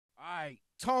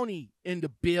Tony in the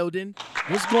building.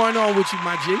 What's going on with you,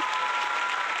 my G?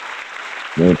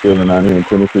 Man, chilling out here in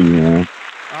Tennessee, man.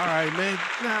 All right, man.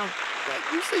 Now,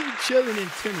 you say you're chilling in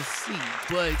Tennessee,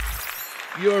 but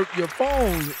your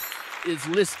phone is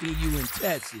listing you in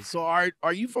Texas. So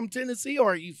are you from Tennessee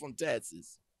or are you from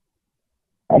Texas?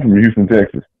 I'm from Houston,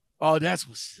 Texas. Oh, that's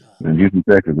what's up. And Houston,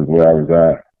 Texas is where I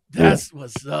reside. That's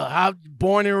what's up. How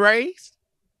born and raised?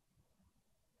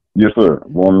 Yes, sir.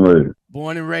 Born and raised.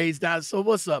 Born and raised down. So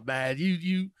what's up, man?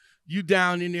 You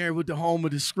down in there with the home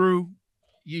of the screw?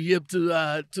 You hip to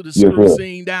the screw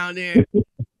scene down there?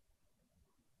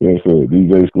 Yes, sir.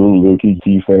 DJ Screw, Lil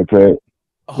Kiki, Fat Pat,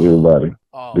 everybody.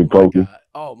 Big Pokey.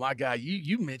 Oh my God.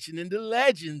 You mentioning the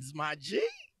legends, my G.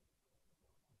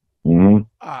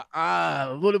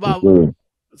 Mm-hmm. What about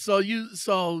so you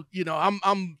know,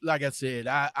 I'm like I said,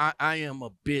 I am a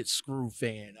bit Screw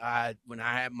fan. When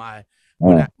I had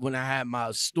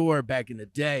my store back in the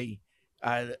day,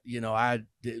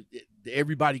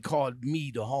 everybody called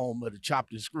me the home of the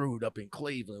chopped and screwed up in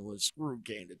Cleveland when Screw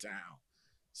came to town.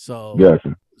 So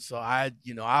gotcha. So I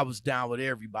was down with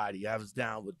everybody. I was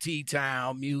down with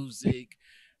T-Town Music,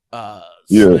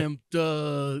 Slim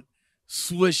Thug,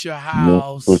 Swisher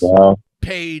House,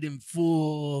 Paid in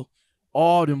Full,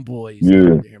 all them boys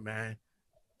down there, man.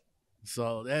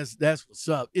 So that's what's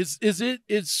up. Is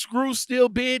Screw still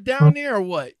big down there or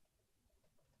what?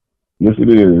 Yes, it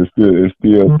is. It's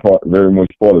still very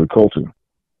much part of the culture.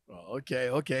 Oh,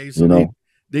 okay. So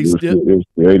they still it's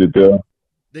created there.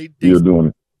 They still doing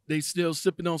it. They still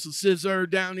sipping on some scissor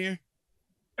down there.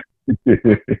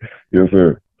 Yes,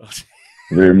 sir.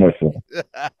 Very much so.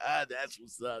 That's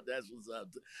what's up.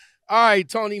 All right,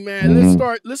 Tony, man.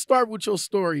 Let's start with your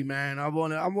story, man. I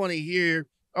wanna hear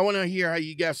how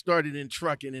you got started in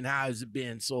trucking and how has it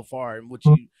been so far and what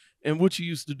you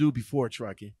used to do before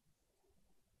trucking.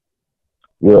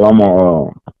 Well, I'm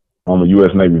a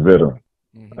U.S. Navy veteran.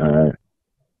 Mm-hmm.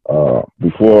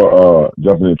 Before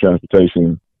jumping into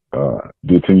transportation,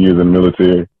 did 10 years in the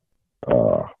military. I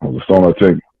was a sonar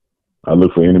tech. I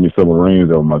looked for enemy submarines.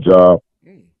 That was my job.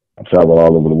 I traveled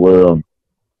all over the world.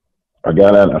 I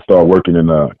got out and I started working in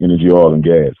energy, oil, and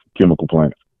gas, chemical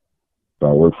plants. So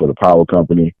I worked for the power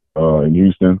company in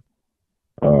Houston.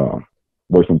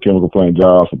 Worked some chemical plant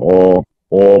jobs, some oil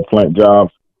plant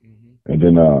jobs. Mm-hmm. And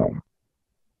then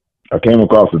I came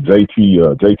across a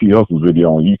JT Hustle's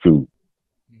video on YouTube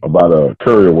about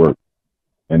courier work.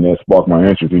 And that sparked my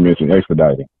interest. He mentioned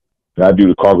expediting. So I do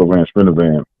the cargo van, sprinter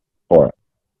van part.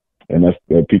 And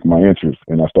that piqued my interest.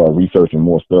 And I started researching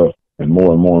more stuff and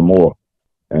more and more and more.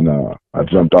 And I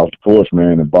jumped off the porch,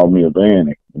 man, and bought me a van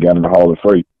and got in the haul of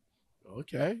freight.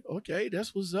 Okay.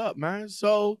 That's what's up, man.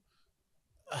 So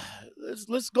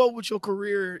let's go with your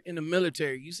career in the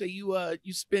military. You say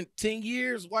you spent 10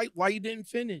 years. Why you didn't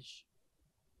finish?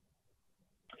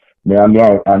 Man,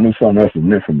 I knew something else was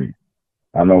meant for me.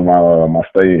 I know my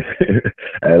stay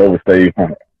I had overstayed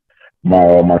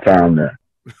my time there.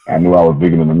 I knew I was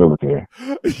bigger than the military.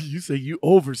 You say you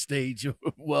overstayed your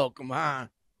welcome, huh?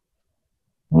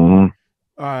 Mm-hmm.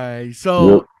 All right.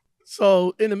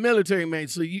 So in the military, man,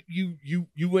 so you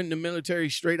went in the military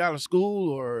straight out of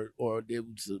school or there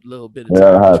was a little bit of time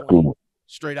out of high school.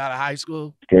 Straight out of high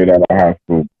school? Straight out of high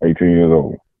school, 18 years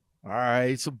old. All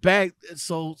right. So back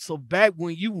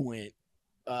when you went,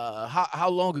 how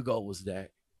long ago was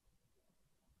that?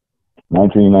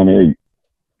 1998.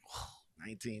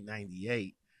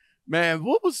 1998. Man,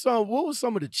 what was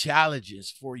some of the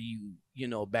challenges for you,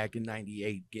 back in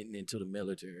 98 getting into the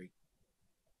military?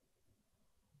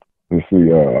 Let's see,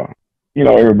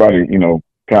 everybody,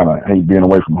 kind of hate being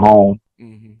away from home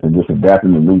and just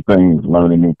adapting to new things,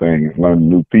 learning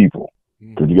new people.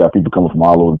 Because you got people coming from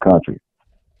all over the country.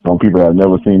 Some people have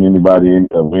never seen anybody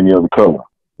of any other color,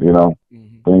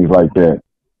 things like that.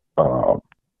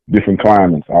 Different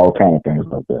climates, all kind of things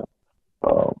like that.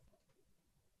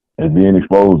 And being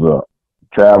exposed to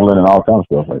traveling and all kinds of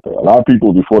stuff like that. A lot of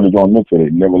people, before they go in the military,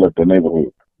 they never left their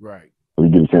neighborhood. Right. So you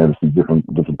get a chance to see different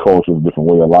cultures, different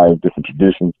way of life, different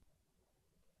traditions.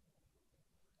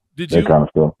 That kind of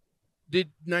stuff.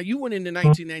 Now you went into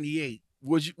 1998.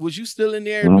 Was you still in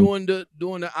there during the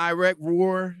Iraq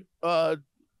War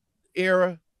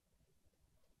era?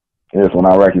 Yes, when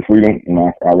Iraqi freedom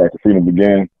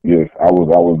began. Yes, I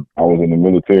was in the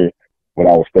military, but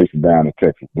I was stationed down in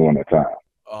Texas during that time.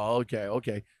 Oh,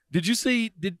 okay. Did you see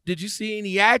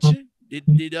any action? Did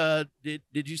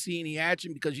you see any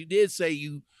action? Because you did say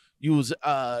you was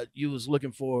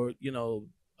looking for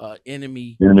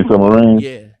enemy submarines.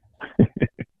 Yeah.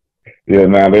 Yeah,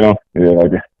 they don't. Yeah,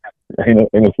 like ain't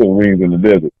no submarines in the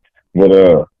desert. But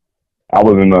I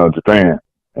was in Japan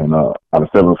and out of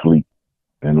 7th Fleet,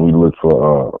 and we look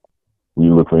for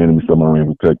enemy submarines.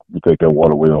 We take that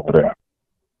waterway over there.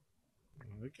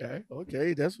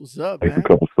 Okay, that's what's up, Take a man.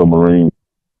 couple submarines.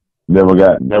 Never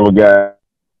got, but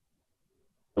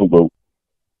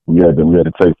we had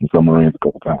to take some submarines a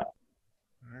couple times.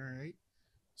 All right.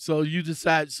 So you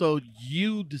decided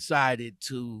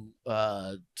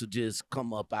to just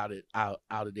come up out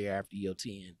of there after your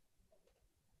 10.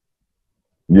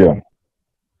 Yeah.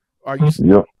 Are you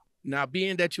Yep. now,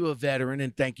 being that you're a veteran,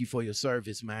 and thank you for your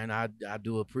service, man. I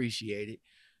do appreciate it.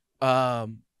 Of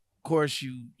course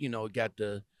you know got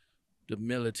the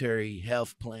military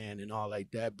health plan and all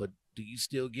like that, but do you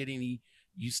still get any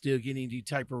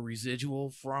type of residual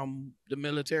from the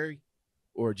military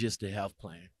or just the health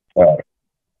plan?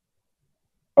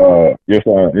 Uh, yes,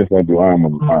 I do. I'm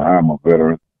a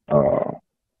veteran.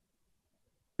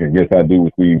 And yes, I do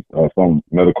receive some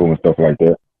medical and stuff like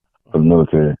that from the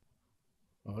military.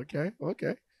 Okay.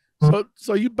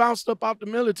 So you bounced up out the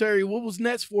military. What was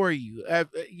next for you?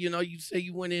 You know, you say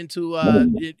you went into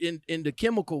in the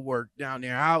chemical work down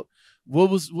there. What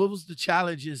was the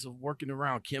challenges of working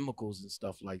around chemicals and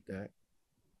stuff like that?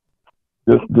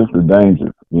 Just the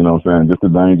dangers, you know what I'm saying? Just the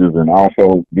dangers, and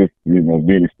also just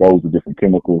being exposed to different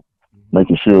chemicals,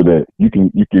 making sure that you can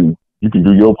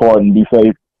do your part and be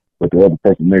safe, but the other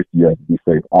person next to you has to be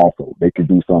safe also. They can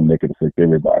do something that could affect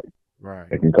everybody. Right.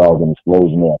 It can cause an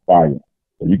explosion or a fire.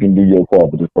 So you can do your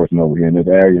part, but this person over here in this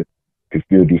area can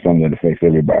still do something that affects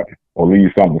everybody, or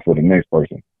leave something for the next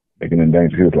person that can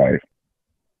endanger his life.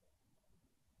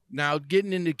 Now,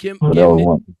 getting into So that was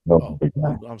one. That was a big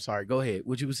thing. I'm sorry. Go ahead.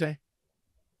 What you were saying?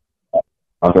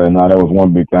 I said, no, that was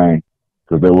one big thing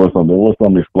because there was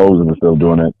some explosions and stuff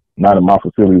doing that. Not in my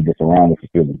facility, but surrounding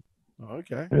facility.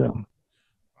 Okay. Yeah. All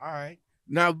right.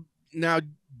 Now,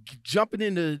 jumping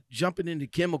into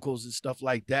chemicals and stuff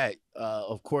like that.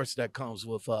 Of course, that comes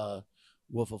with a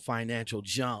financial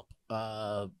jump.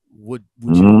 Would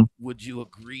you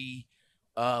agree?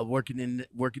 Working in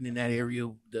that area,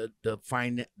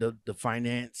 the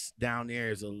finance down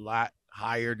there is a lot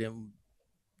higher than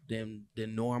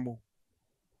normal.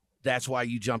 That's why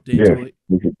you jumped into it.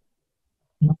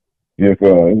 Yes,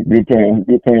 good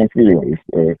paying field.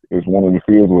 It's one of the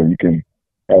fields where you can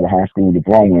have a high school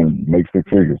diploma and make six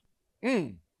figures.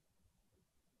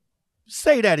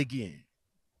 Say that again.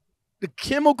 The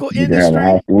chemical You can have a high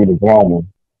industry. school diploma.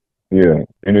 Yeah,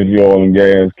 energy, oil and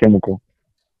gas, chemical.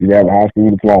 You can have a high school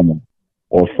diploma,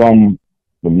 or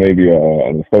maybe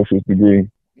an associate's degree,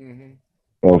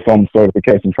 or some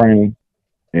certification training,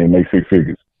 and make six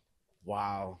figures.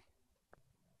 Wow.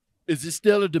 Is it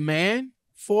still a demand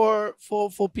for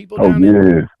people Oh down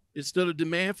there? yeah, It's still a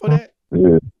demand for that?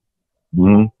 yeah,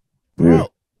 yeah.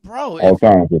 Bro, All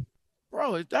times.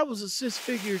 if that was a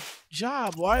six-figure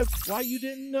job, why you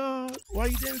didn't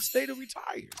stay to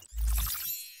retire?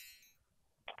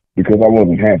 Because I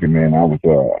wasn't happy, man. I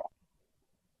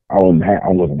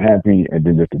wasn't happy, and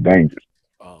then just the dangers.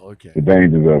 Oh, okay. The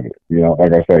dangers of it. You know,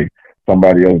 like I say,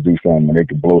 somebody else do something and they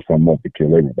could blow something up to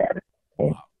kill everybody,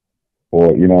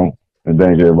 or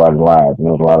endanger everybody's lives. You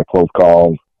know, there's a lot of close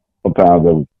calls. Sometimes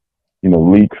there was,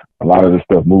 leaks. A lot of this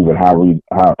stuff move at high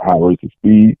rates of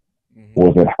speed, or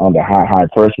is it under high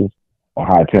pressures or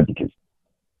high temperatures?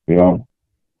 You know,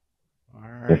 all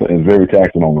right. It's very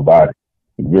taxing on the body.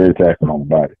 It's very taxing on the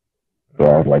body. So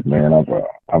I was like, man,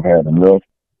 I've had enough.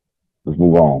 Let's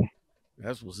move on.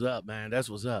 That's what's up, man. That's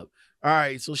what's up. All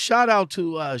right. So shout out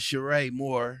to Sheree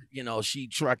Moore, She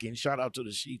Trucking. Shout out to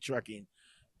the She Trucking.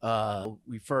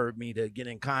 Referred me to get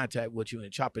in contact with you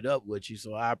and chop it up with you.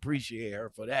 So I appreciate her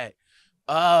for that.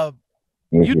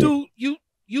 You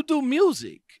do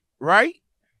music, right?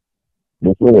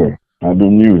 Yes, sir. I do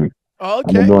music. Okay.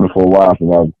 I've been doing it for a while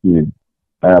since I was a kid.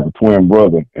 I have a twin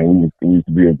brother, and we used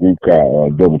to be a group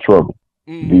called Double Trouble,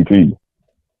 DT.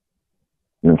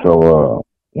 And so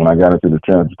when I got into the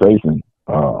transportation,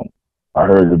 I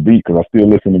heard the beat because I still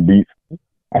listen to beats.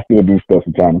 I still do stuff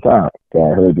from time to time. So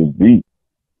I heard this beat,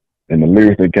 and the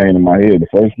lyrics that came to my head, the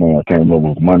first one I came up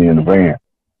was "Money in the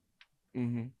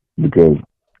Van," because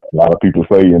a lot of people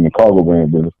say in the cargo van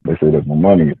business, they say there's no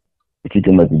money, but you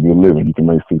can make a good living. You can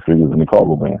make six figures in the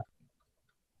cargo van.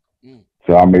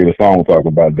 So I made a song talking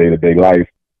about day-to-day life,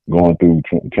 going through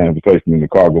transportation in the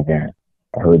cargo van.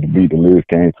 I heard the beat, the lyrics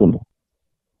came to me.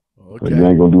 Okay. So you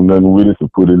ain't gonna do nothing with it, so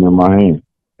put it in my hand.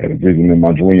 Had a vision in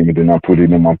my dream, and then I put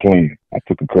it in my plan. I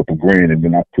took a couple grand, and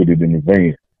then I put it in the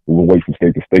van. We went away from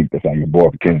state to state. That's how your boy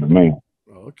became the man.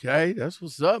 Okay, that's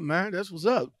what's up, man. That's what's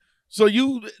up. So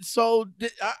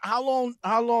how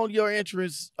long your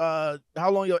interest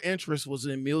was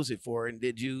in music for, and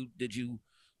did you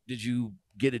you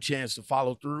get a chance to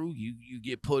follow through? You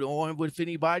get put on with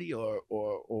anybody or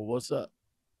what's up?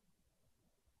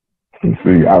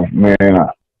 See, I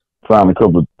signed a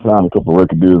couple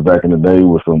record deals back in the day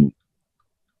with some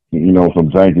some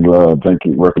janky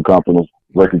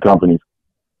record companies.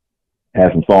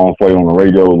 Had some songs played on the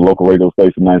radio, local radio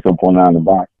station 97.9 The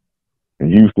Box in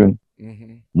Houston.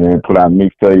 Then put out a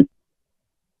mixtape.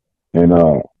 And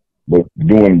but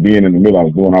being in the middle, I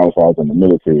was doing all sorts in the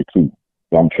military too.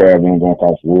 So I'm traveling, going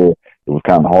across the world. It was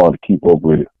kind of hard to keep up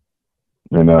with it.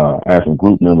 And I had some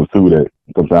group members too that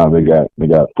sometimes they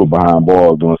got put behind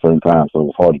bars during certain times, so it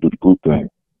was hard to do the group thing.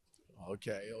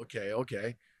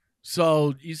 Okay.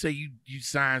 So you say you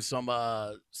signed some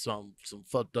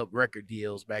fucked up record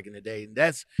deals back in the day, and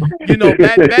that's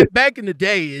back in the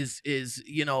day is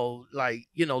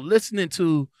listening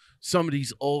to some of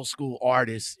these old school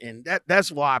artists, and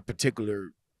that's why I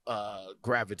particular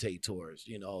gravitate towards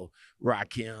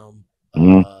Rakim,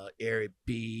 Eric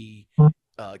B,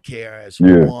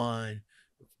 KRS-One,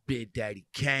 Big Daddy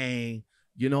Kane.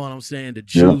 You know what I'm saying? The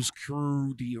Juice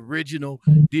Crew, the original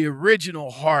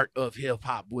heart of hip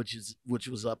hop, which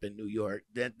was up in New York.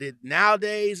 That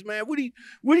nowadays, man, what do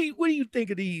you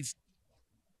think of these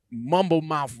mumble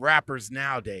mouth rappers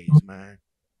nowadays, man?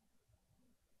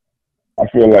 I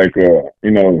feel like the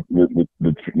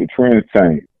trends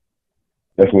change.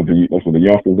 That's what the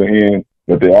youngsters are in,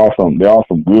 but there are some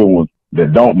good ones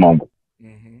that don't mumble.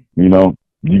 You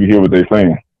can hear what they're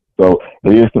saying. So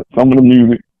there is some of the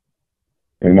music.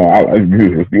 It's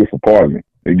good. It's good for partying.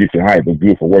 It gets you hype. It's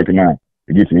good for working out.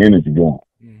 It gets your energy going.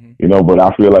 But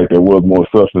I feel like there was more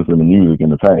substance in the music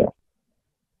in the past.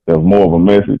 There was more of a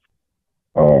message.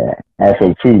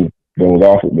 Also, too,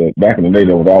 back in the day,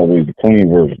 there was always the clean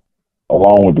version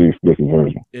along with the explicit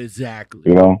version.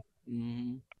 Exactly.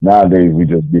 Nowadays, we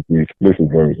just get the explicit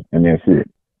version, and that's it.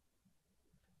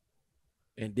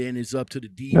 And then it's up to the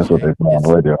DJ. That's what they play on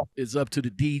the radio. It's up to the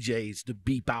DJs to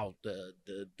beep out the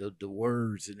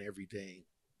words and everything.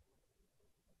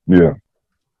 Yeah.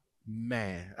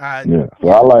 Man. So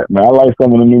I like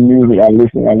some of the new music. I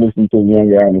listen to the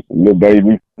young guys, Lil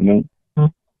Baby, Lil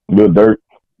Durk.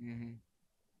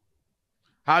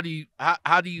 How do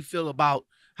you feel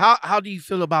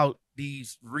about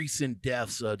these recent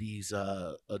deaths of these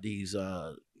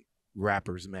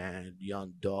rappers, man?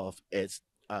 Young Dolph,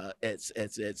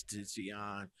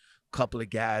 Tizian, couple of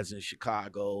guys in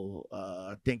Chicago.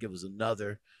 I think it was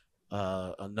another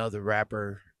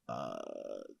rapper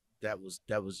that was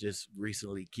just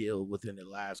recently killed within the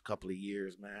last couple of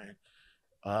years, man.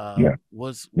 Pop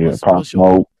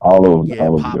Smoke, all of them. Yeah,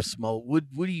 Pop Smoke. What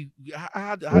do you?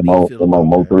 How do you feel about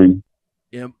Mo 3?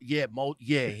 Him?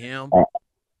 Him.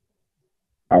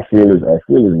 I feel it's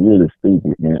really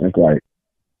stupid, man. It's like,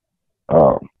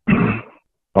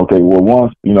 okay, well,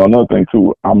 once another thing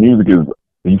too. Our music is,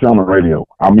 you turn on the radio,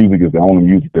 our music is the only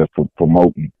music that's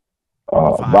promoting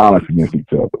violence against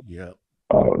each other. Yeah.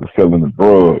 The selling of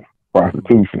drugs,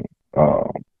 prostitution,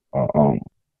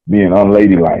 being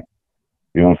unladylike.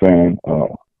 You know what I'm saying?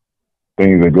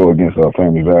 Things that go against our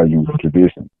family values and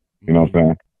tradition. You know what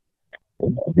I'm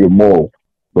saying? Good morals.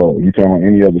 So you turn on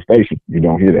any other station, you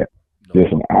don't hear that.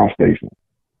 Just on our station.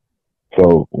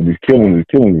 So these killings,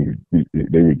 they're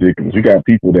ridiculous. You got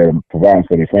people that are providing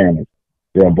for their families.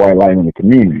 They're a bright light in the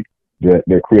community.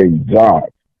 They're creating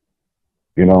jobs.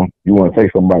 You want to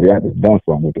take somebody out that's done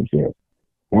something with themselves.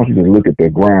 Why don't you just look at their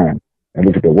grind and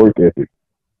look at their work ethic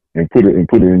and put it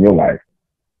in your life?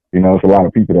 It's a lot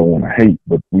of people that want to hate,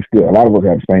 but a lot of us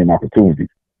have the same opportunities.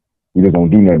 We just don't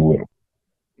do nothing with them.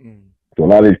 So a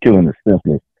lot of these killing is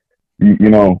senseless.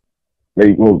 XXX,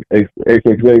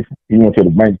 he went to the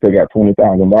bank to take out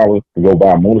 $20,000 to go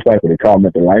buy a motorcycle. They called him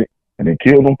at the light and they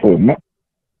killed him for nothing.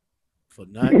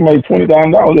 He made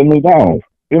 $20,000 at McDonald's.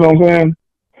 You know what I'm saying?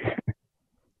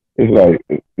 It's like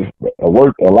a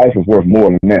life is worth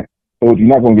more than that. So you're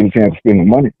not gonna get a chance to spend the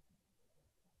money.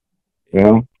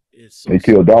 They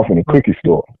killed Dolph in a cookie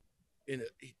store.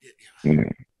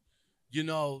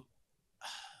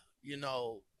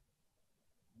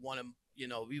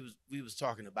 We was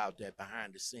talking about that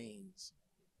behind the scenes,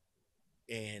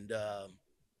 and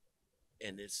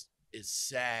it's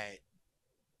sad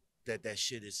that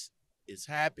shit is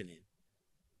happening.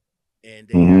 And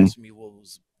they asked me what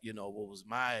was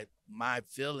my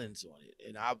feelings on it,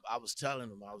 and I was telling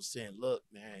them, I was saying, look,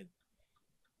 man,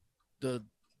 the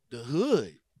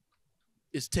hood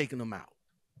is taking them out.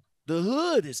 The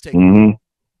hood is taking them out.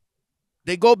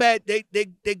 They go back. They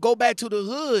go back to the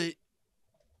hood.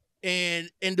 And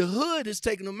the hood is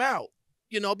taking them out,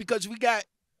 because we got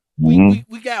we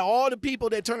got all the people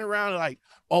that turn around like,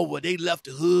 oh, well, they left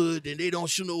the hood and they don't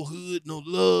show no hood, no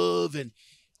love, and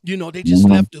you know, they just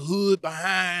left the hood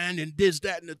behind and this,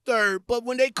 that, and the third. But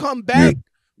when they come back,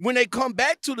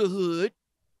 to the hood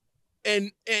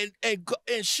and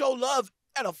show love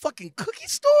at a fucking cookie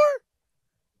store,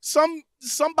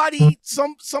 somebody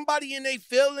in their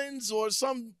feelings or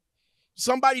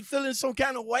somebody feeling some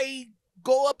kind of way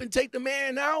go up and take the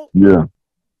man out. Yeah.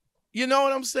 You know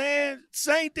what I'm saying?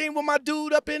 Same thing with my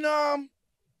dude up in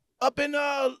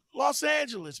Los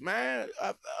Angeles, man.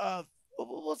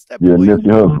 What's that boy?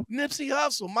 Nipsey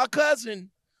Hussle. My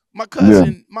cousin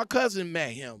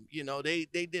met him. You know, they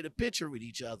did a picture with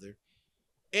each other.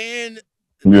 And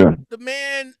the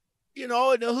man, you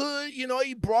know, in the hood, you know,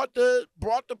 he brought the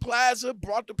plaza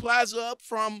up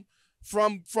from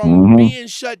being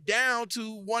shut down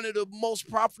to one of the most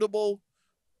profitable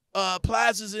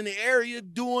plazas in the area,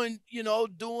 doing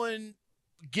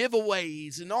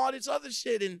giveaways and all this other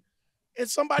shit, and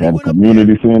somebody went up there.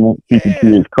 Community center, teaching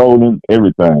kids coding,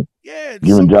 everything. Yeah,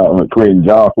 creating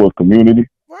jobs for his community.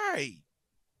 Right,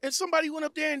 and somebody went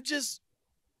up there and just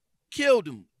killed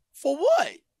him for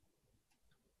what?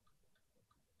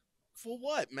 For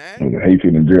what, man?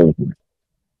 Hatred and jealousy.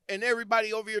 And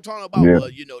everybody over here talking about, well,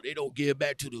 you know, they don't give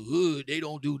back to the hood. They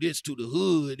don't do this to the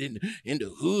hood. And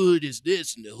the hood is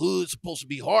this and the hood's supposed to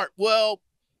be hard. Well,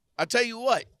 I tell you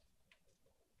what,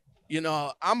 you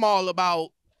know, I'm all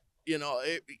about, you know,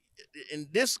 and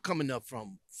this coming up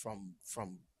from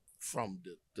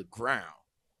the ground.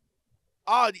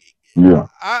 I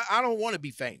don't want to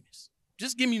be famous.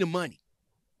 Just give me the money.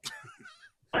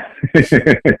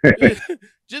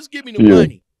 Just give me the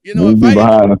money. You know, if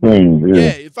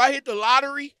I hit the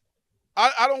lottery,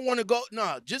 I don't want to go.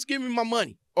 No, just give me my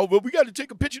money. Oh, but we got to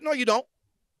take a picture. No, you don't.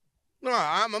 No,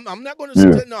 I'm not going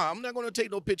to. No, I'm not going to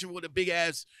take no picture with a big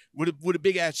ass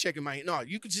check in my hand. No,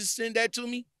 you could just send that to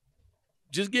me.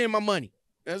 Just give me my money.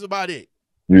 That's about it.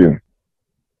 Yeah.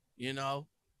 You know.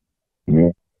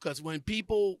 Yeah. Because when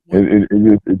people,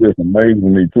 it just amazes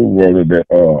me too, brother,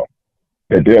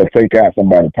 that they'll take out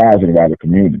somebody positive out of the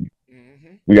community.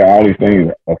 We got all these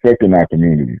things affecting our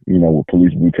community, you know, with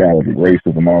police brutality,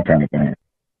 racism, all kind of things.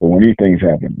 But when these things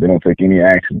happen, they don't take any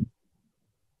action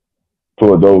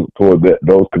toward those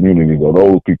communities or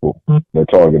those people that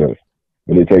target us.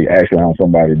 But they take action on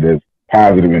somebody that's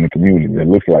positive in the community that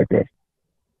looks like us.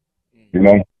 You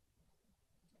know,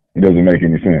 it doesn't make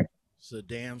any sense. It's a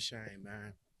damn shame,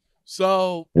 man.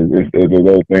 So it's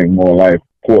those things more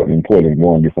important than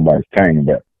going to get somebody's chain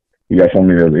back. You got so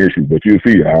many other issues, but you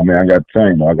see, I mean, I got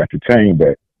the chain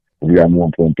back. We got more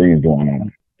important things going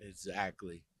on.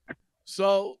 Exactly.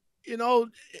 So, you know,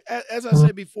 as I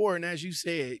said before, and as you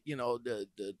said, you know, the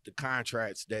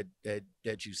contracts that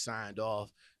you signed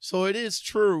off. So it is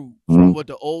true from what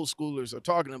the old schoolers are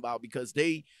talking about, because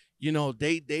they, you know,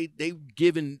 they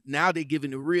giving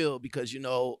the real, because, you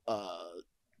know,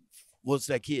 what's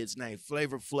that kid's name?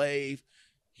 Flavor Flav.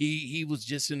 He was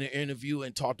just in an interview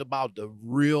and talked about the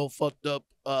real fucked up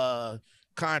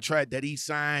contract that he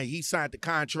signed. He signed the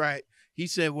contract. He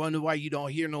said, wonder why you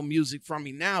don't hear no music from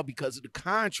me now, because of the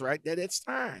contract that it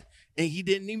signed. And he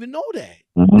didn't even know that.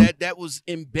 That was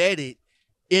embedded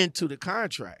into the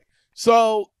contract.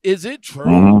 So is it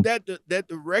true that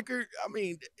the record, I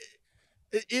mean,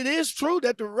 it is true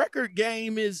that the record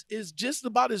game is just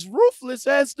about as ruthless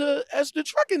as the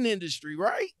trucking industry,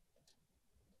 right?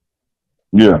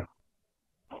 Yeah.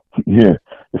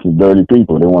 It's some dirty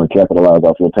people. They want to capitalize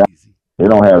off your talent. They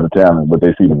don't have the talent, but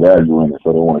they see the value in it,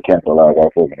 so they want to capitalize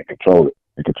off of it and control it.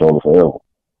 And control it forever.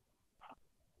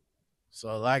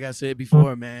 So, like I said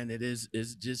before, man, it's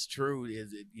just true.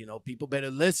 You know, people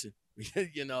better listen.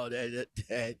 You know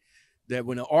that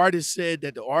when an artist said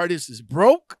that the artist is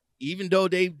broke, even though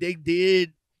they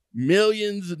did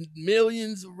millions and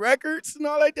millions of records and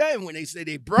all like that, and when they say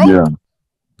they broke.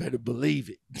 Better believe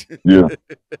it. Yeah.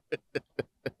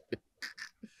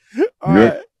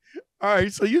 All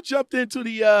right. So you jumped into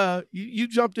the you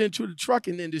jumped into the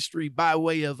trucking industry by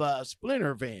way of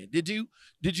Splinter Van. Did you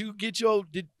get your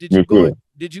did you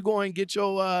go and get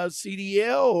your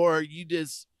CDL, or you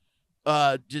just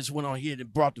went on here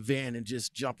and brought the van and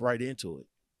just jumped right into it?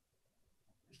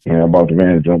 Yeah, I bought the van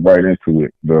and jumped right into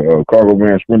it. The cargo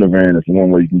van, Sprinter van, is one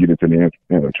way you can get into the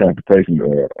transportation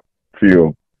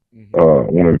field.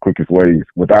 One of the quickest ways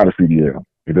without a CDL.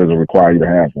 It doesn't require you to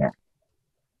have one.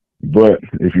 But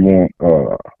if you want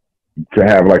to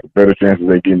have like a better chances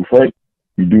at getting freight,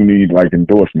 you do need like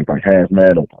endorsements like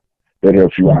hazmat. That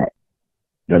helps you out.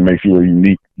 That makes you a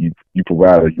unique. You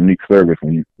provide a unique service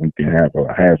when you can have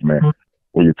a hazmat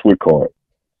or your TWIC card.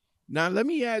 Now let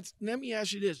me ask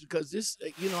you this, because this,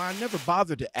 I never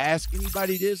bothered to ask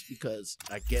anybody this, because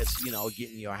I guess,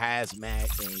 getting your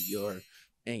hazmat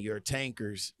and your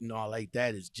tankers and all like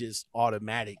that is just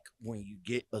automatic when you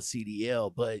get a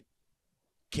CDL. But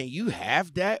can you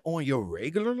have that on your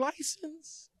regular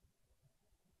license?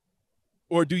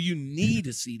 Or do you need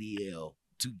a CDL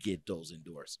to get those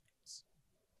endorsements?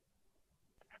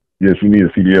 Yes, you need a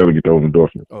CDL to get those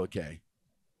endorsements. Okay.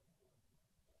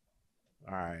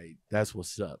 All right. That's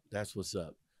what's up.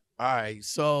 All right.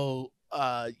 So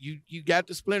you got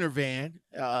the Splinter van.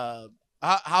 How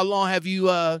long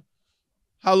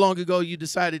ago you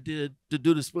decided to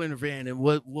do the Splinter van, and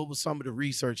what was some of the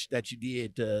research that you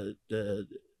did to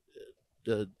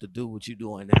do what you're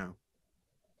doing now?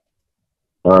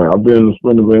 All right, I've been in the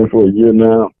Splinter van for a year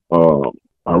now.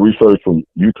 I researched from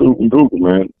YouTube and Google,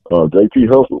 man. JT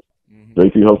Hustle. Mm-hmm.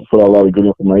 JT Hustle put out a lot of good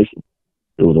information.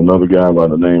 There was another guy by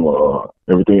the name of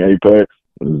Everything Apex,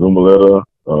 Zumaletta,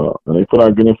 and they put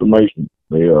out good information.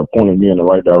 They pointed me in the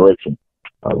right direction.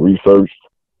 I researched.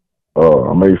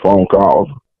 I made phone calls.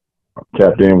 I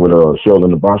tapped in with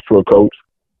Sheldon, the box truck coach.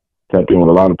 Tapped in with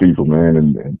a lot of people, man,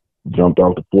 and jumped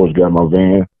off the porch, got my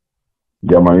van,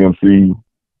 got my MC,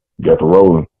 got the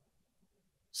rolling.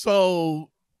 So,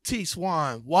 T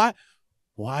Swan, why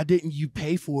didn't you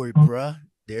pay for it, bruh?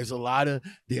 There's a lot of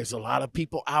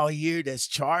people out here that's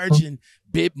charging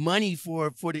big money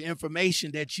for the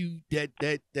information that you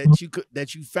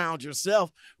found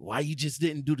yourself. Why you just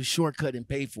didn't do the shortcut and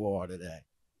pay for all of that?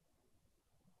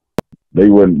 They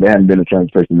hadn't been in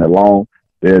transportation that long.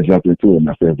 They had jumped into it, and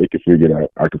I said if they could figure it out,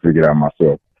 I could figure it out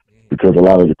myself. Because a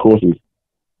lot of the courses,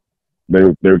 they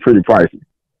were pretty pricey.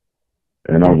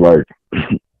 And I was like,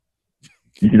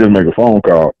 you can just make a phone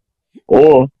call,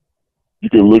 or you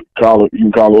can call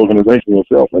the organization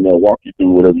yourself, and they'll walk you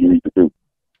through whatever you need to do.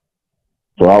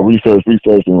 So I researched,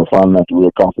 and was finding out the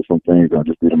real cost of some things. I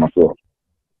just did it myself.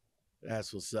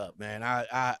 That's what's up, man.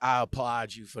 I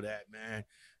applaud you for that, man.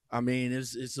 I mean,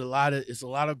 it's a lot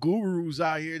of gurus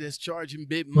out here that's charging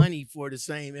big money for the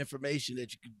same information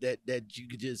that you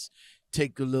could just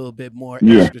take a little bit more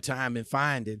extra time in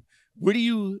finding. What do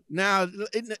you now?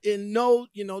 In no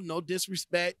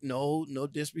disrespect, no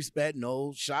disrespect,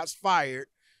 no shots fired,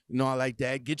 like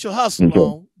that. Get your hustle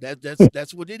on.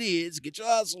 That's what it is. Get your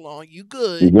hustle on. You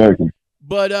good? Exactly.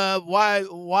 But why?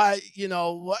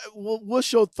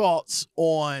 What's your thoughts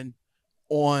on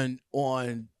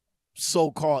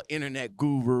so-called internet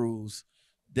gurus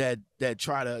that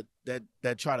try to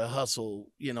hustle,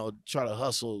 try to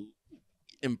hustle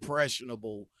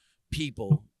impressionable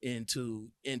people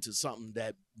into something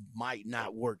that might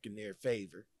not work in their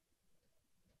favor?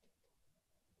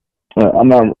 I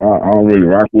don't really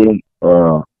rock with them.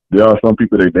 There are some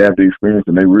people that have the experience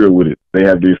and they real with it. They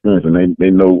have the experience and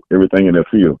they know everything in their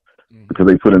field because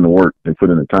they put in the work, they put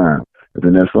in the time. And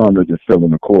then there's some that just selling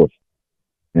the course.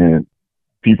 And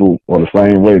people are the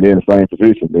same way. They're in the same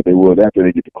position that they was after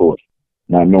they get the course,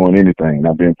 not knowing anything,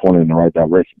 not being pointed in the right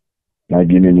direction, not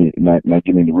getting any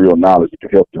real knowledge that can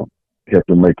help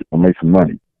them make some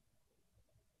money.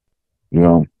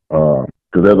 Because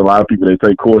there's a lot of people that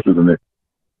take courses and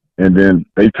then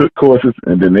they took courses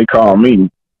and then they call me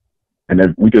and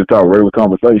then we just talk regular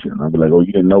conversation. I'd be like, oh,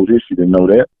 you didn't know this, you didn't know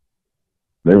that.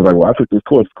 They was like, well, I took this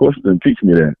course. Courses didn't teach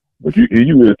me that, but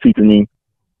you were teaching me.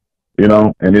 And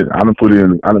I done put it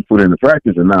into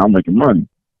practice, and now I'm making money.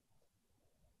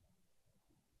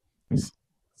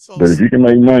 But if you can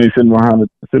make money sitting behind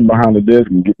the desk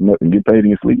and get paid in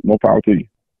your sleep, more power to you.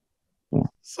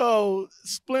 So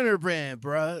Splinter brand,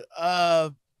 bro.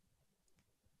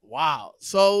 Wow.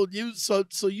 So you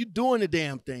doing the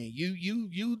damn thing.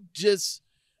 You just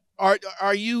are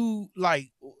you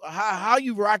like how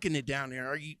you rocking it down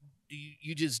there? Do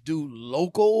you just do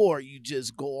local, or you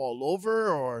just go all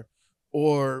over,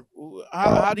 or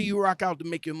how do you rock out to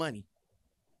make your money?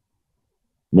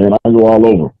 Man, I go all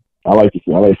over. I like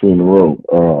seeing the road.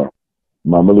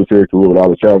 My military career with all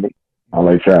the traveling, I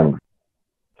like traveling.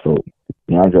 So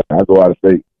I go out of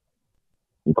state.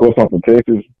 Of course, I'm from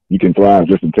Texas. You can thrive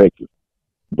just in Texas,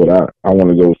 but I want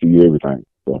to go see everything.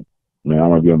 So, man, I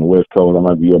might be on the West Coast. I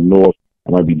might be up north.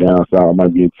 I might be down south. I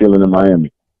might be chilling in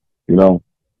Miami.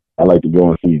 I like to go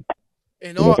and see.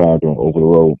 And that's how I go over the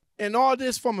road. And all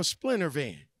this from a Splinter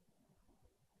van.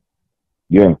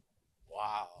 Yeah.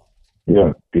 Wow.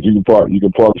 Yeah, because you can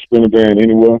park a Splinter van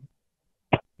anywhere.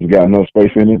 You got enough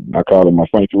space in it. I call it my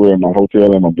sanctuary, my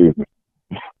hotel, and my business.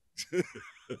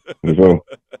 And so,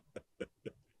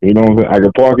 what I'm saying? I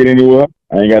can park it anywhere.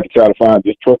 I ain't got to try to find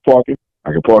just truck parking.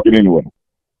 I can park it anywhere.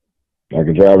 I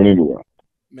can drive it anywhere.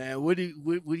 Man, what do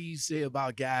you say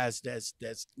about guys that's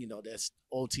that's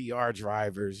OTR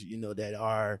drivers, that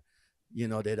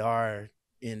are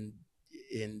in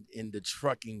in the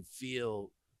trucking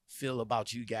field feel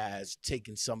about you guys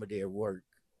taking some of their work?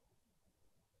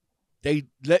 They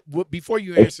let before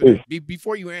you answer that,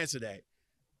 before you answer that,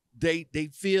 they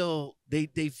feel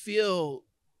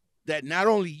that not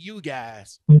only you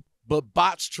guys, but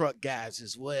box truck guys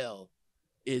as well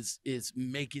is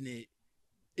making it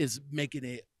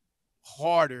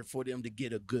harder for them to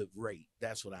get a good rate.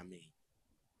 That's what I mean.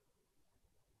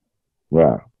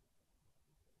 Right.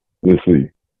 Let's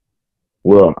see.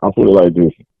 Well, I'll put it like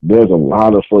this. There's a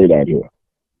lot of freight out here.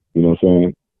 You know what I'm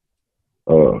saying?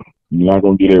 You're not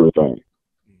gonna get everything.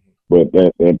 But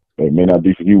that may not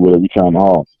be for you, whatever you're trying to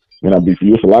haul. May not be for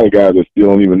you. It's a lot of guys that still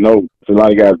don't even know. It's a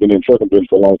lot of guys been in trucking business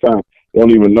for a long time. They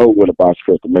don't even know what a box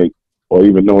truck to make or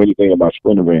even know anything about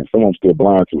sprinter vans. Some of them still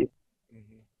blind to it.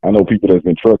 I know people that's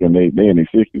been trucking, they in their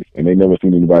 60s, and they never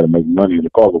seen anybody make money in a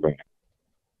cargo van.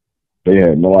 They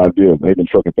had no idea. They've been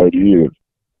trucking 30 years,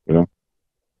 you know?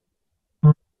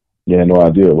 They had no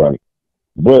idea about it.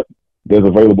 But there's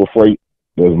available freight.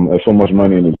 There's so much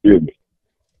money in this business.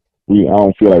 I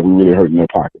don't feel like we're really hurting their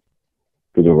pockets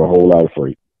because there's a whole lot of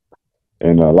freight.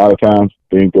 And a lot of times,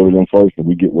 things go to them first, and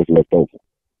we get what's left over.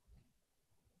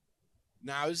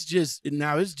 Now it's just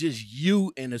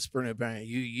you in a sprinter van.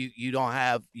 You don't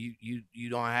have you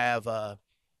don't have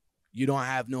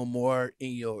no more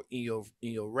in your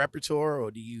repertoire, or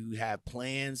do you have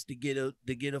plans to get a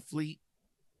fleet?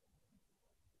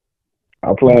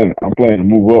 I'm planning to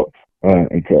move up and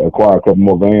acquire a couple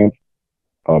more vans,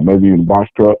 maybe even a box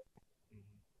truck,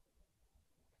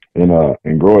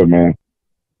 and grow it, man.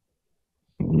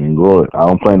 And grow it. I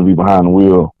don't plan to be behind the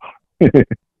wheel. I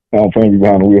don't plan to be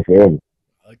behind the wheel forever.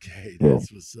 Okay,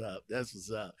 that's what's up. That's what's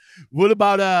up. What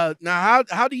about now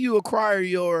how do you acquire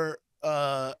your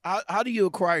how do you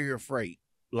acquire your freight?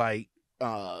 Like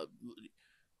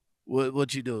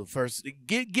what you do first?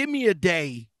 Give me a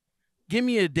day. Give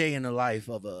me a day in the life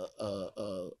of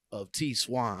of T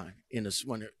Swan in a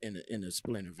splinter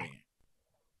van.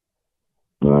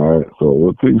 All right. So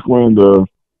what T Swan does,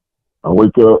 I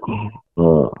wake up,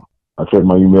 I check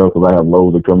my email because I have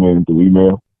loads that come in through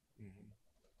email.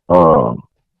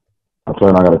 I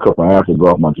got a couple of apps that go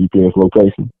off my GPS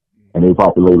location, and they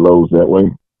populate loads that way.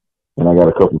 And I got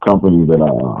a couple of companies that I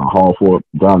haul for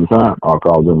time to time. I'll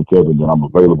call them and tell them that I'm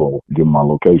available, give them my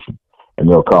location, and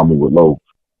they'll call me with loads.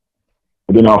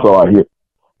 And then also I hit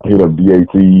up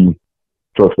DAT,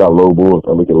 truck stop load boards.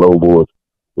 I look at load boards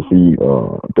to see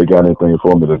if they got anything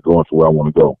for me that's going to where I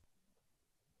want to go.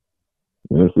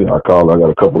 And that's it. I got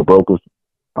a couple of brokers.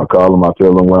 I call them, I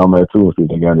tell them where I'm at too, and see if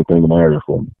they got anything in the area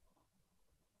for me.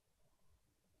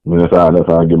 And that's how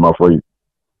I get my freight.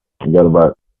 I got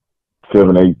about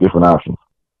 7, 8 different options.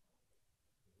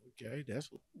 Okay,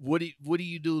 that's what do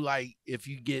you do like if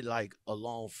you get like a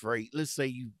long freight? Let's say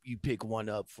you pick one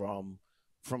up from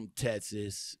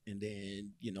Texas, and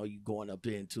then you going up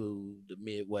into the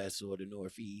Midwest or the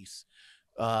Northeast.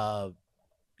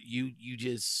 You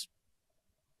just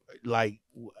like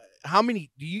how many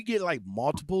do you get? Like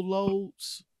multiple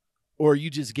loads, or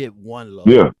you just get one load?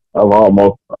 Yeah, I've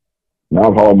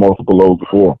hauled multiple loads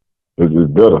before. It's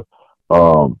just better.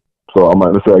 So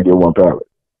let's say I get one pallet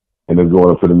and it's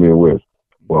going up to the Midwest.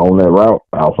 Well, on that route,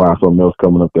 I'll find something else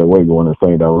coming up that way going in the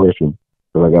same direction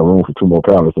because I got room for 2 more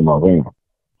pallets in my van.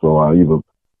 So I either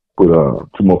put 2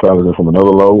 more pallets in from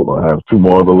another load, or have 2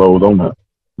 more other loads on that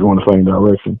going the same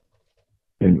direction,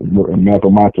 and map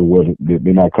them out to where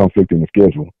they're not conflicting the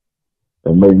schedule,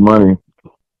 and make money.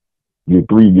 Get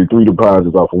three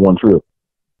deposits off of one trip.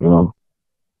 Now,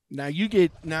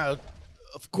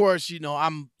 of course,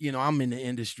 I'm in the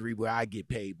industry where I get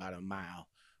paid by the mile,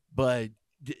 but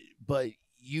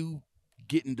you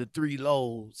getting the 3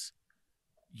 loads,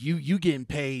 you getting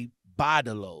paid by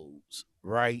the loads,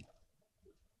 right?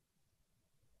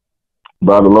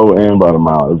 By the load and by the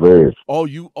mile, it varies. Oh,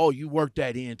 you work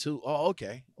that in too. Oh,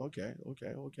 okay.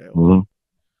 Mm-hmm.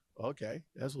 Okay,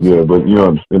 that's what's up. But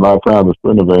a lot of times the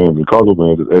sprinter vans, the cargo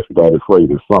vans, is expedited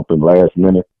freight. It's something last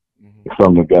minute. It's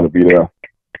something that's got to be there.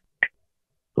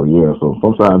 So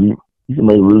sometimes you can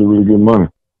make really, really good money.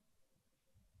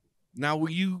 Now,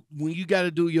 when you got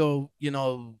to do your,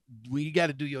 when you got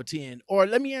to do your 10, or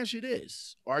let me ask you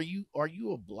this: Are you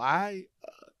obliged?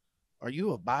 Are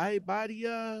you abide by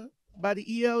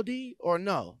the ELD or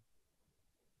no?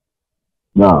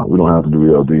 No, we don't have to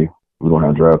do ELD. We don't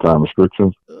have drive time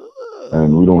restrictions,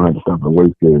 and we don't have to stop at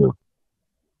wait scales.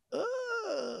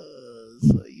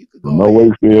 So you could go no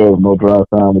wait scales, no drive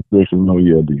time restrictions, no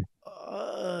ELD.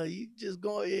 just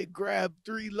go ahead and grab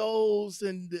 3 loads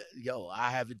and yo, I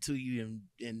have it to you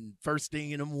in first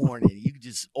thing in the morning. You can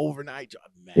just overnight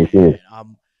drop. Man,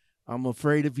 I'm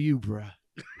afraid of you, bro.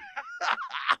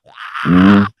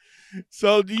 Mm-hmm.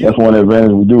 So do you? That's one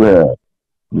advantage we do have.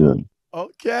 Yeah.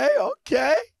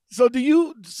 Okay. So do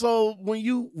you? So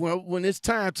when it's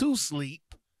time to sleep,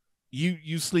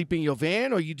 you sleep in your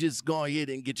van, or you just go ahead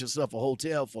and get yourself a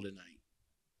hotel for the night?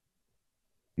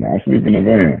 No, I sleep in the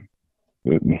van.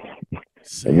 The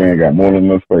van got more than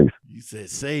enough space. You said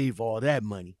save all that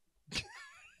money.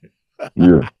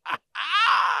 Yeah.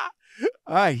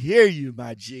 I hear you,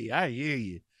 my G. I hear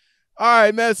you. All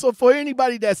right, man. So for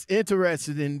anybody that's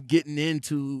interested in getting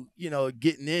into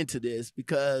this,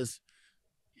 because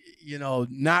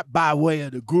not by way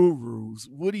of the gurus,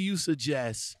 what do you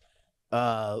suggest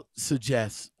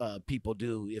people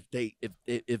do if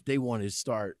they want to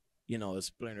start, a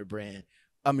splinter van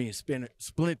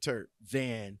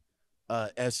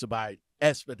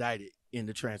expedited in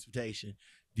the transportation?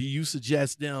 Do you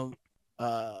suggest them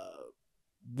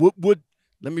what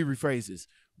let me rephrase this.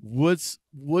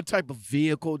 What type of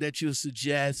vehicle that you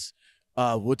suggest?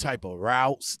 What type of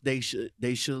routes they should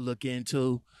look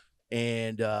into,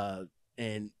 and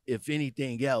if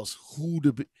anything else, who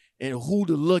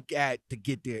to look at to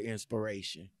get their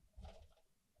inspiration?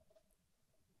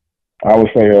 I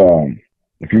would say,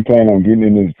 if you plan on getting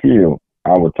in this field,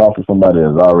 I would talk to somebody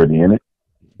that's already in it.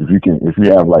 If you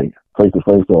have like face to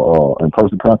face or in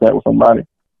person contact with somebody,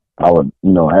 I would,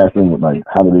 ask them like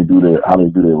how do they do their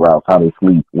routes, how they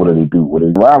sleep, what do they do, what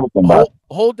they ride with somebody.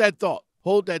 Hold that thought.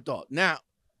 Now,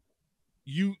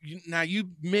 you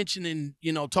mentioning,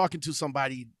 talking to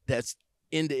somebody that's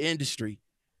in the industry,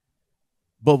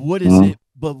 but what is it?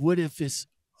 But what if it's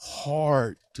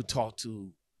hard to talk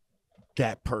to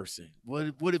that person?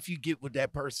 What if you get with a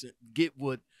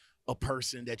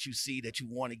person that you see that you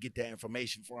want to get that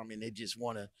information from, and they just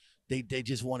want to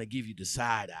give you the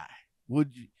side eye?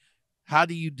 How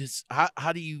do you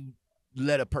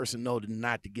let a person know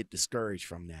not to get discouraged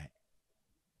from that?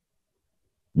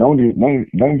 Don't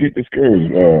get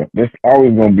discouraged. There's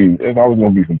always gonna be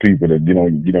some people that get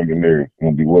on your nerves. It's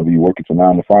gonna be whether you're working to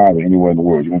 9 to 5 or anywhere in the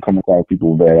world. You're gonna come across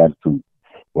people with bad attitude.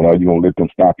 But are you gonna let them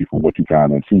stop you from what you're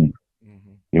trying to achieve?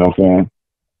 Mm-hmm. You know what I'm saying?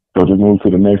 So just move to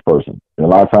the next person. And a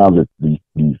lot of times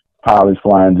these pilots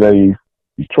flying J's,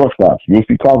 these truck stops, you'll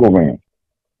see cargo vans.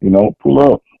 Pull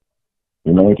up.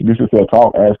 Introduce yourself,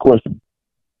 talk, ask questions.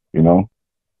 All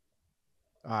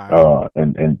right.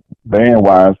 And van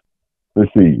wise,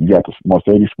 let's see, you got the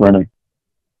Mercedes Sprinter,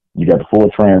 you got the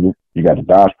Ford Transit, you got the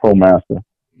Dodge ProMaster,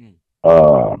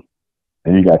 and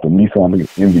you got the Nissan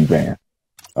Envy van.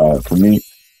 For me,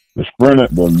 the Sprinter,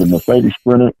 the Mercedes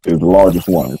Sprinter is the largest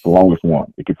one. It's the longest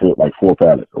one. It can fit like 4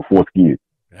 pallets or 4 skids.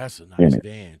 That's a nice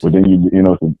van. But then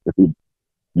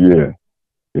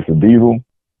it's a diesel,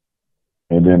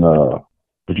 and then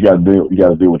but you got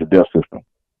to deal with the DEF system,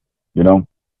 and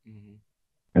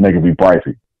they can be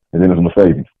pricey. And then there's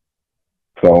Mercedes.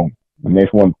 So the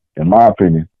next one, in my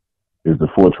opinion, is the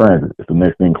Ford Transit. It's the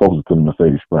next thing closer to the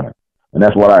Mercedes Sprinter, and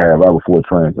that's what I have. I have a Ford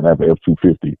Transit. I have an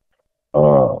F-250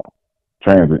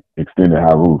 Transit extended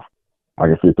high roof. I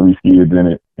can fit 3 skids in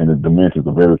it, and the dimensions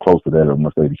are very close to that of a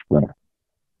Mercedes Sprinter.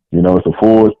 It's a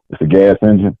Ford. It's a gas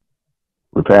engine.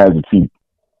 Repairs are cheap.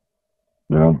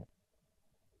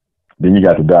 Then you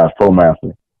got the Dodge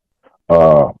ProMaster.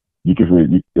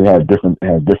 It has different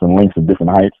lengths and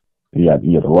different heights. You got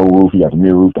the low roof, you got the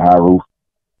mid roof, the high roof.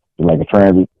 It's like a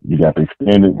Transit. You got the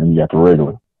extended and you got the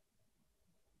regular.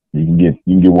 You can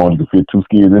get one to fit 2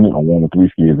 skids in it or 1 with 3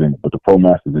 skids in it. But the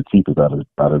ProMaster is the cheapest out of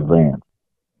the van.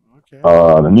 Okay.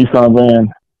 The Nissan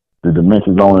van, the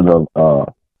dimensions on it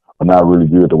are not really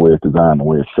good the way it's designed, the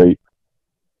way it's shaped.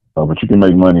 But you can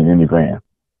make money in any van.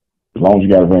 As long as you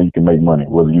got a van, you can make money.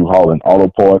 Whether you hauling auto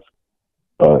parts,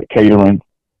 catering,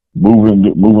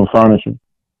 moving furniture,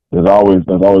 there's always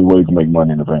ways to make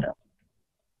money in the van.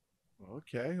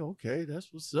 Okay. That's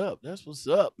what's up,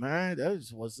 man. That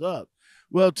is what's up.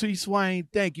 Well, T. Swain,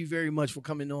 thank you very much for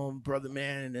coming on, brother,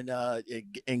 man,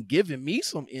 and giving me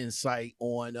some insight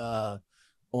on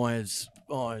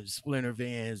splinter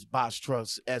vans, box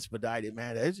trucks, expedited,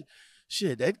 man. That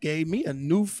gave me a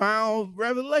newfound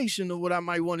revelation of what I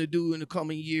might want to do in the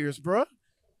coming years, bro.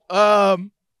 How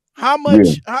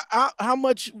much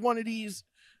one of these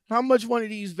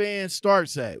vans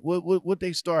starts at? What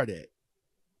they start at?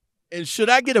 And should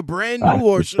I get a brand new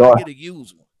or should I get a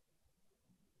used one?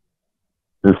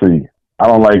 Let's see. I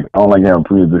don't like having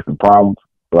pre-existing problems,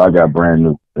 so I got brand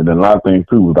new. And then a lot of things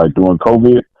too, like during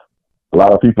COVID, a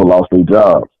lot of people lost their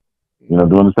jobs. During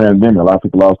the pandemic, a lot of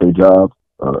people lost their jobs.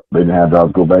 they didn't have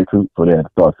jobs to go back to, so they had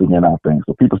to start figuring out things.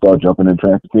 So people start jumping in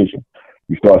transportation.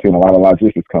 You start seeing a lot of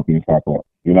logistics companies pop up,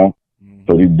 you know?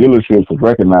 So these dealerships was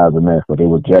recognizing that, so they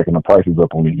were jacking the prices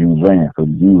up on these used vans. So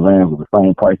these used vans were the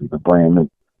same prices as brand new.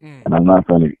 And I'm not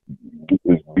going to get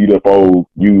this beat up old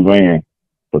used van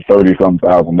for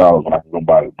 $30,000 when I can go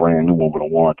buy a brand new one with a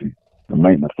warranty, the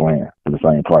maintenance plan for the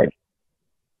same price,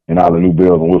 and all the new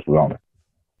bells and whistles on it.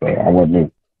 So I wasn't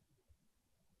new.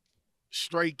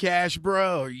 Straight cash,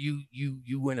 bro, or you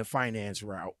went a finance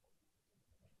route?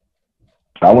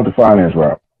 I went the finance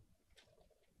route.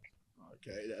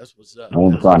 Okay, that's what's up. I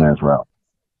went the finance route.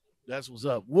 That's what's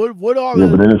up. What all? Yeah,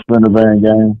 but in the Sprinter van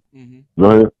game,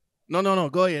 go ahead. No.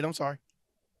 Go ahead. I'm sorry.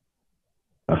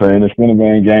 I say in the Sprinter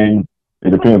van game,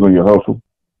 it depends on your hustle.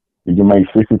 You can make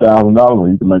 $60,000, or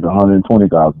you can make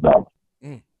 $120,000.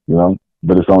 You know,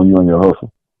 but it's on you and your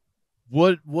hustle.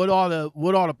 What are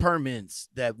the permits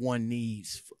that one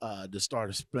needs to start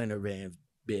a Sprinter van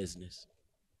business?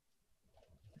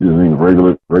 You just need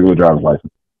a regular driver's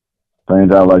license. Same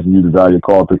driver's license you to drive your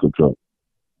car, pickup truck.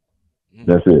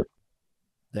 That's it.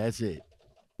 That's it.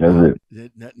 That's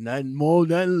it. Nothing more,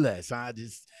 nothing less. I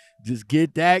just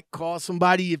get that. Call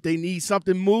somebody if they need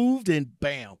something moved, and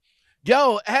bam.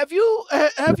 Yo, have you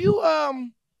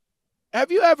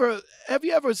ever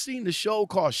seen the show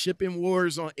called Shipping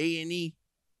Wars on A&E?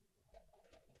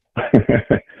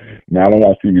 Now I don't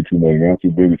watch TV too much. I'm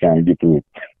too busy trying to get through it.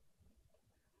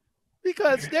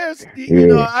 Because there's, you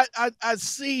know, I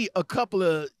see a couple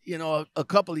of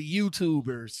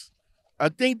YouTubers. I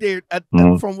think they're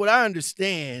from what I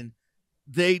understand,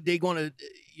 they're gonna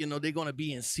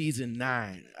be in season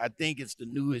 9. I think it's the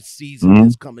newest season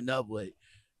that's coming up with.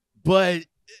 But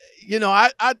you know,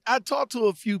 I talked to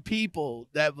a few people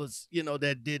that was, you know,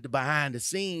 that did the behind the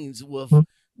scenes with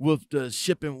the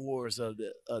shipping wars of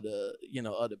the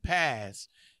past.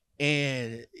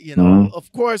 And, you know,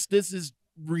 of course this is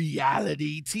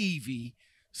reality TV.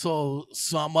 So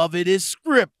some of it is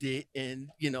scripted, and,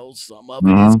 you know, some of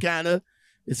it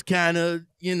is kind of,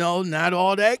 you know, not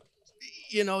all that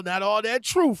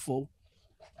truthful.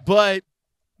 But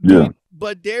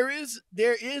but there is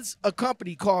a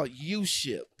company called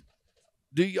U-Ship.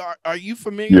 Are you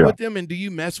familiar with them, and do you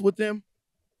mess with them?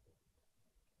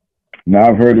 No,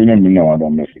 I've heard of them, but no, I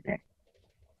don't mess with them.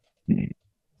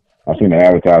 I've seen the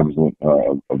advertisements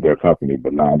of their company,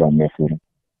 but no, I don't mess with them.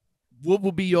 What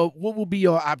will be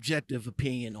your objective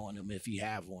opinion on them, if you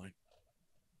have one?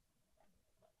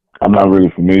 I'm not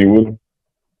really familiar with them,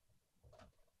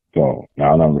 so no,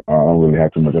 I don't really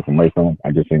have too much information on them. I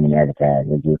just seen them advertise.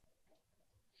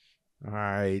 All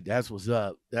right, that's what's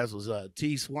up. That's what's up.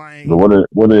 T Swain. So what are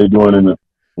they doing in the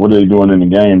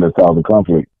game that's causing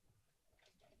conflict?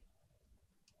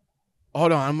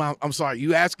 Hold on, I'm sorry.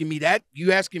 You asking me that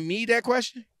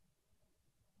question?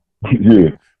 Yeah.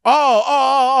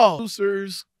 Oh.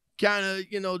 Producers kind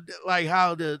of, you know, like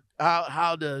how the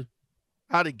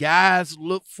guys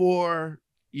look for,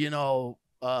 you know,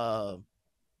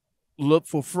 look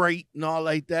for freight and all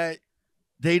like that.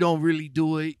 They don't really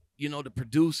do it. You know, the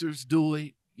producers do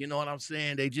it. You know what I'm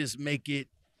saying? They just make it,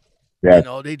 you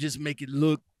know, they just make it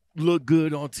look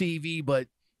good on TV. But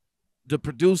the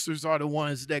producers are the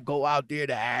ones that go out there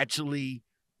to actually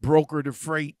broker the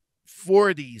freight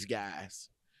for these guys.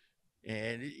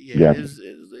 And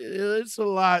it's a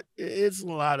lot. It's a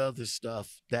lot of other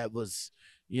stuff that was,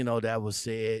 you know, that was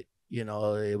said. You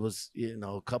know, it was, you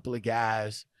know, a couple of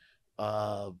guys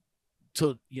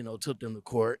took them to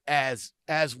court, as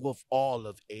with all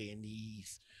of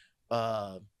A&E's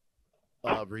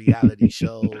reality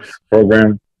shows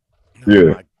program.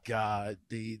 Oh my God,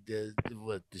 the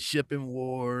shipping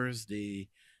wars, the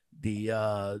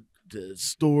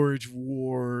storage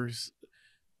wars,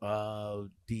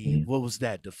 what was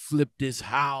that? The flip this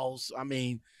house. I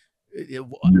mean,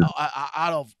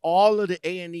 out of all of the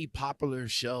A&E popular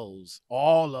shows,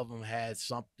 all of them had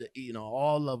something. You know,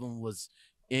 all of them was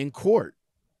in court,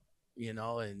 you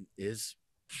know, and it's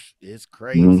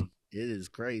crazy. It is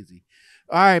crazy.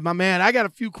 All right, my man, I got a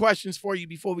few questions for you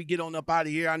before we get on up out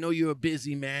of here. I know you're a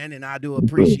busy man, and I do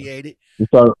appreciate it. Let's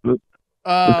talk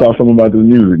something about the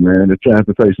music, man, the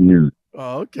transportation music.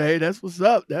 Oh, okay, that's what's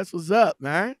up. That's what's up,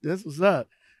 man. That's what's up.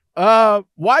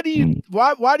 Why do you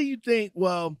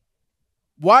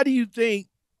think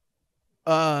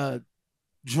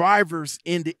drivers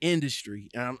in the industry,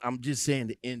 and I'm just saying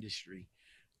the industry,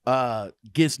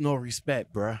 gets no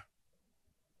respect, bruh?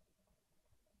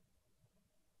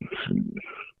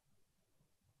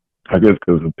 I guess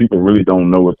because people really don't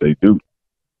know what they do.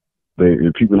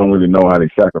 People don't really know how they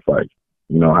sacrifice.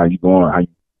 You know, how you going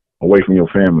away from your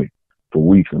family. for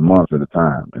weeks and months at a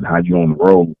time, and how you on the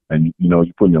road and you're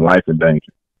putting your life in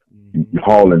danger. You're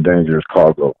hauling dangerous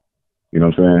cargo. You know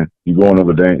what I'm saying? You're going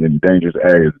over in dangerous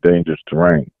areas, dangerous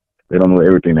terrain. They don't know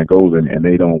everything that goes in, and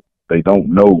they don't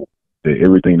know that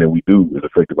everything that we do is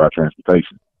affected by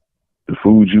transportation. The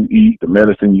food you eat, the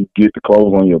medicine you get, the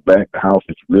clothes on your back, the house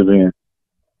that you live in,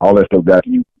 all that stuff got to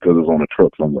you because it's on a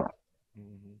truck somewhere.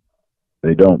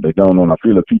 They don't know. And I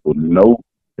feel if people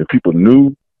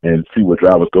knew and see what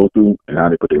drivers go through and how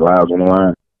they put their lives on the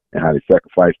line and how they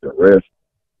sacrifice their rest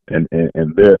and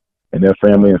their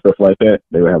family and stuff like that,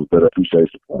 they would have a better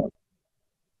appreciation for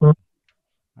them.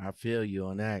 I feel you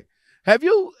on that. Have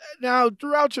you now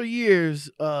throughout your years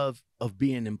of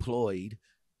being employed,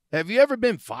 have you ever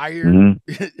been fired?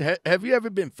 Mm-hmm. Have you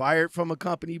ever been fired from a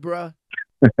company, bruh?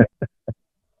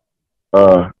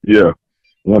 Yeah,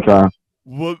 one time.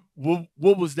 What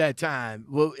was that time?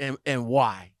 And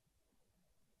why?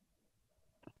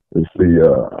 Let's see.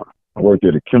 I worked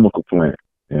at a chemical plant,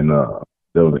 and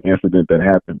there was an incident that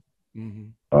happened. Mm-hmm.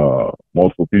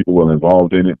 Multiple people were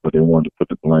involved in it, but they wanted to put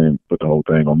the whole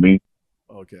thing on me.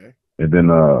 Okay. And then,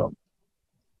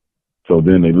 so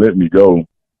then they let me go,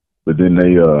 but then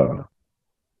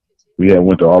we had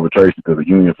went to arbitration because the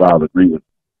union filed a grievance,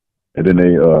 and then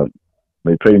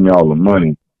they paid me all the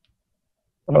money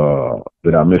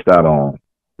that I missed out on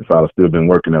if I'd still been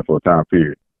working there for a time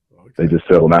period. Okay. They just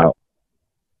settled out.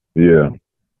 Yeah.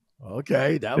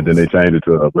 Okay. And then they changed it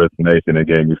to a resignation. They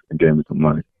gave me some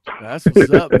money. That's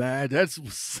what's up, man. That's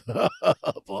what's up.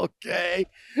 Okay.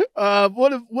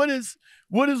 What is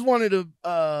one of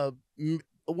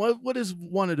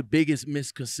the biggest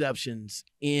misconceptions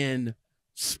in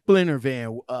splinter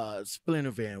van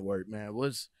work, man?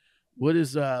 What's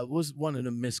one of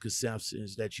the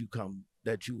misconceptions that you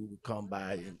would come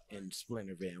by in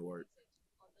splinter van work?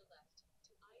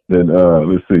 That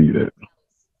let's see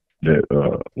that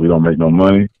we don't make no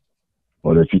money,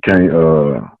 or that you can't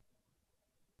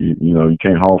you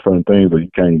can't haul certain things, or you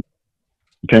can't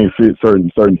fit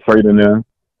certain freight in there.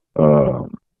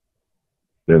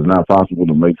 It's not possible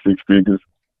to make six figures.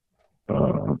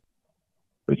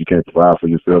 But you can't provide for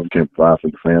yourself, you can't provide for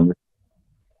your family.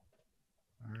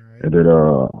 Right. And then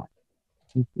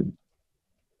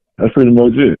that's pretty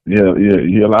much it. Yeah. You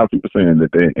hear a lot of people saying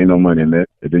that there ain't no money in that.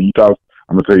 And then I'm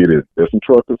gonna tell you this: there's some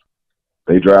truckers.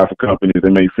 They drive for companies. They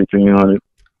make $1,500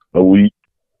 a week,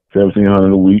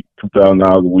 $1,700 a week,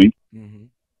 $2,000 a week. Mm-hmm.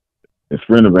 And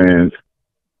sprinter vans,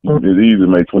 it's easy to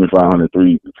make $2,500,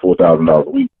 $3,000, $4,000 a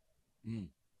week. Mm.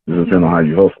 It depends on how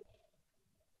you hustle.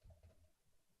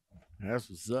 That's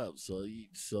what's up. So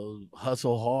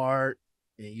hustle hard,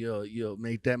 and you'll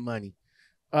make that money.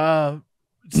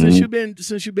 Since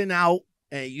you've been out,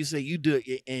 and you say you do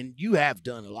it, and you have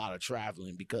done a lot of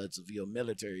traveling because of your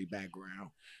military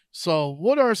background. So,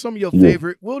 what are some of your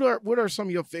favorite? What are some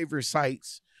of your favorite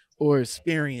sites or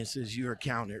experiences you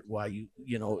encountered while you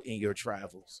in your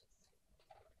travels?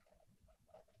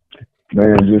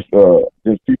 Man, just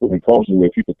people and cultures, where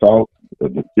people talk,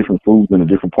 the different foods in the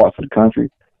different parts of the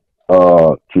country,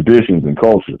 traditions and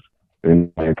cultures, and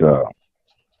like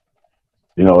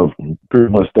pretty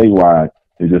much statewide.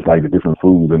 It's just like the different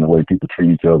foods and the way people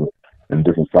treat each other in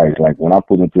different sites. Like when I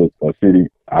pull into a city,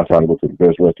 I try to go to the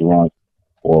best restaurants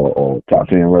or top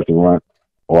 10 restaurant,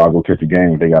 or I go catch a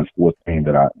game if they got a sports team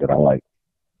that I like.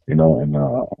 And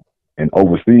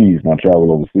overseas, when I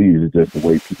travel overseas, it's just the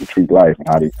way people treat life and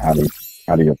how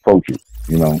they approach it.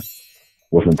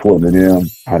 What's important to them,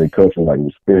 how they culture, like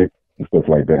respect and stuff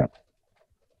like that.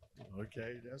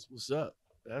 Okay, that's what's up.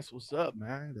 That's what's up,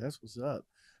 man. That's what's up.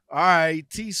 All right,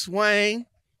 T Swain.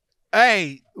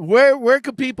 Hey, where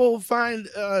can people find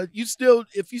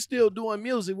if you still doing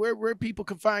music, where people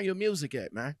can find your music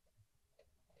at, man?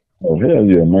 Oh hell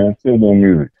yeah, man. Still doing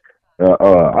music.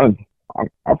 I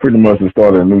pretty much just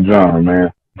started a new genre,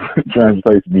 man.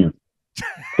 Transportation music.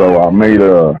 So I made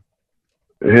hell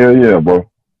yeah,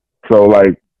 bro. So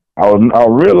like I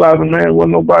was realizing, man, it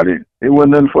wasn't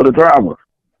nothing for the drivers.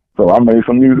 So I made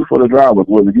some music for the drivers,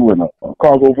 whether you in a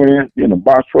cargo van, you in a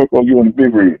box truck, or you in a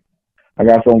big rig. I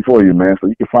got something for you, man. So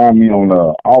you can find me on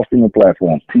all streaming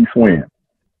platforms, T Swin.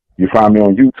 You find me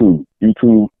on YouTube,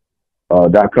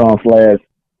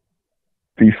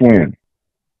 youtube.com/T Swin.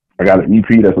 I got an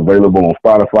EP that's available on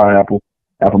Spotify, Apple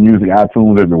Music,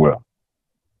 iTunes, everywhere.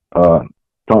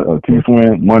 T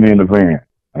Swin, Money in the Van.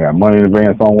 I got Money in the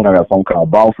Van song one. I got a song called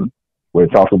Boston, where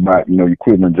it talks about, you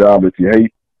quitting a job that you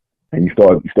hate and you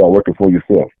start working for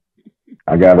yourself.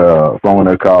 I got a song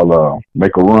there called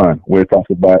Make a Run, where it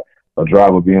talks about a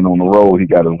driver being on the road. He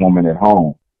got a woman at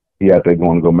home. He out there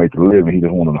going to go make the living. He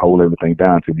just wanted to hold everything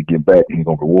down till he get back, and he's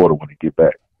going to reward her when he get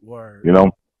back. Word.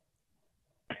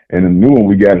 And the new one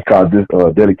we got is called this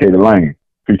Dedicated Lane,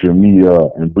 featuring me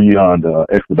and Beyond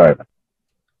Expediter.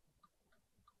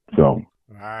 So, all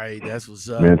right, that's what's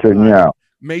up. Man, check me out.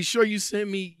 Make sure you send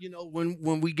me, you know,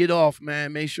 when we get off,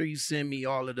 man, make sure you send me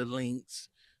all of the links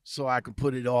so I can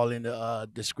put it all in the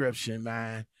description,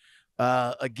 man.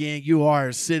 Again, you are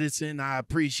a citizen. I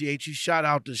appreciate you. Shout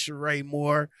out to Sheree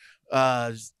Moore,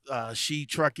 She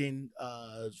Trucking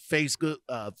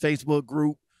Facebook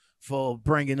group for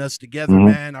bringing us together,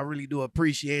 man. I really do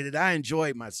appreciate it. I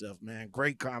enjoyed myself, man.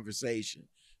 Great conversation,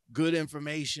 good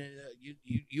information.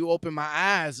 You opened my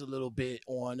eyes a little bit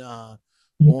on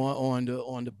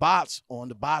the bots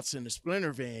in the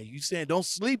Splinter van. You saying don't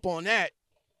sleep on that.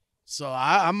 So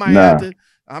I might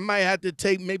have to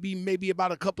take maybe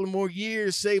about a couple of more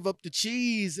years, save up the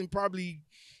cheese, and probably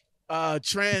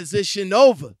transition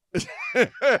over.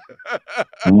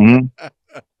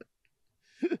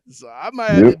 So I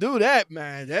might have to do that,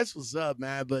 man. That's what's up,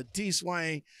 man. But T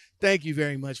Swain, thank you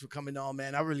very much for coming on,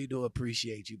 man. I really do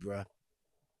appreciate you, bro.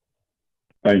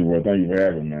 Thank you, bro. Thank you for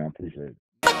having me, man. I appreciate it.